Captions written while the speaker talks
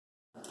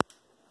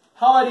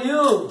How are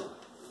you?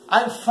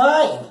 I'm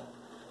fine.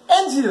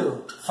 And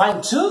you?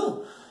 Fine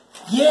too?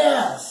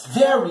 Yes,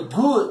 very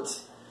good.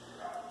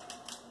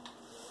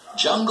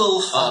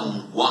 Jungle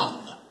Fun 1.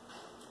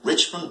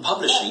 Richmond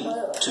Publishing,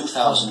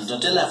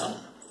 2011.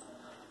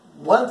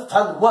 One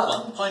Fun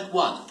 1.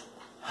 1.1.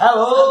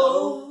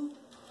 Hello.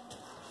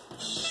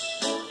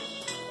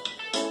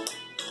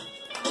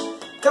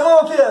 Come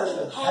on,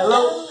 Pedro.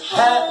 Hello,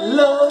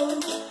 hello,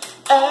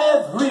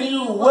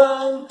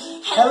 everyone.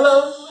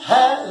 Hello,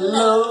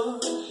 hello,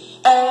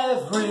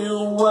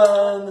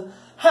 everyone.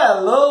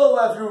 Hello,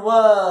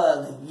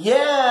 everyone.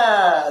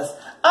 Yes,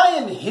 I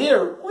am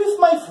here with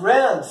my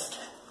friends,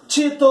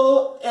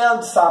 Tito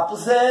and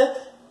Sapuzé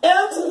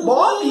and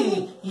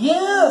Bobby.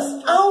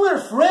 Yes, our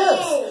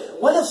friends.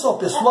 Olha só,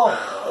 pessoal,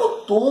 o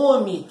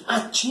Tommy, a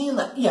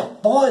Tina e a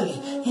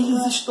Polly,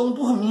 eles estão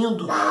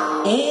dormindo.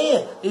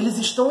 Eles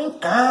estão em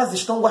casa,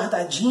 estão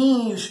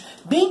guardadinhos,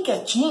 bem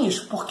quietinhos,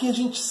 porque a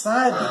gente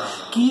sabe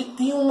que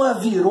tem uma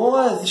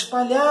virose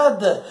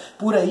espalhada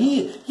por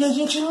aí e a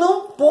gente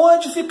não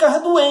pode ficar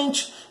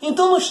doente.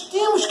 Então nós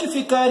temos que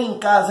ficar em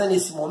casa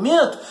nesse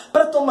momento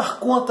para tomar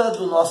conta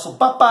do nosso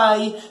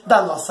papai,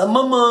 da nossa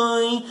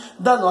mamãe,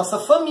 da nossa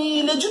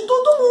família, de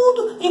todo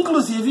mundo,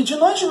 inclusive de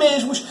nós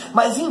mesmos.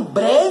 Mas em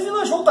breve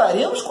nós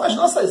voltaremos com as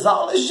nossas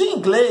aulas de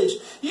inglês.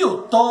 E o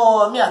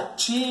Tommy, a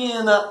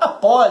Tina, a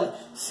Polly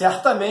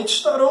certamente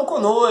estarão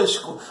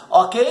conosco.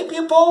 Ok,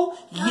 people?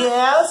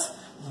 Yes,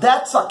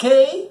 that's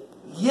okay?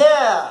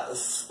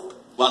 Yes.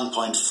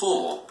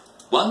 1.4.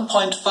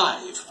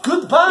 1.5.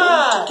 Goodbye.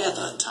 All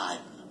together time.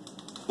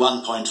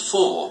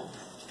 1.4.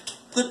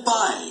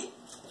 Goodbye.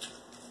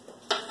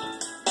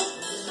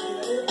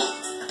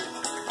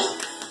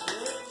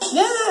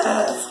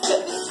 Yes,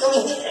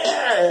 come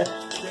here.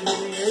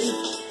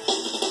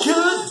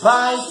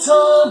 Goodbye,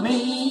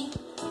 Tommy.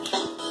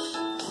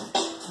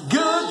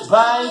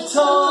 Goodbye,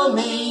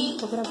 Tommy.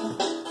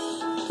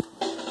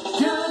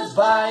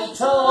 Goodbye,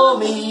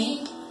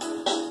 Tommy.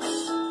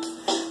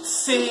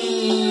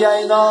 See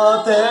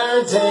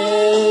another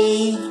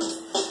day.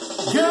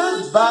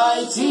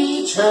 Goodbye,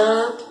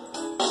 teacher.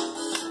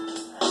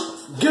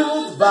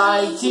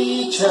 Goodbye,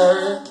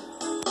 teacher.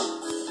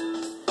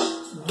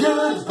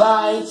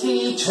 Goodbye,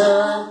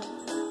 teacher.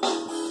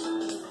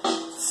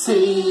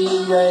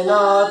 See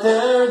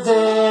another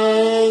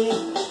day.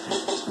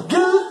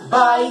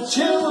 Goodbye,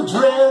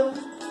 children.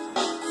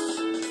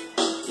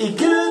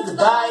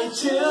 Goodbye,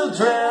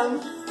 children.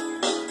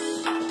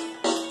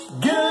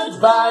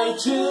 Goodbye,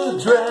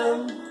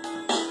 children.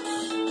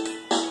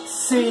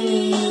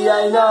 See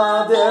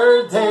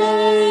another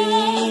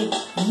day.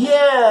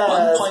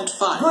 Yes.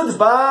 1.5.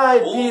 Goodbye,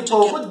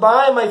 people.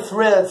 Goodbye, my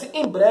friends.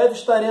 Em breve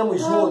estaremos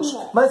juntos.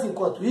 Mas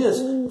enquanto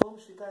isso,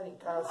 vamos ficar em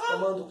casa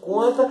tomando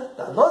conta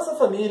da nossa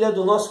família,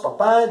 do nosso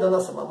papai, da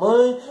nossa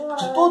mamãe,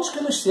 de todos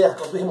que nos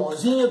cercam, do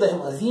irmãozinho, da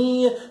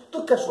irmãzinha,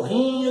 do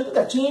cachorrinho, do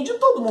gatinho, de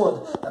todo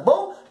mundo, tá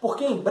bom?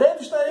 Porque em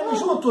breve estaremos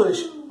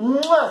juntos.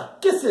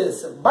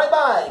 Kisses. Bye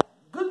bye.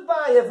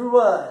 Goodbye,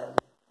 everyone.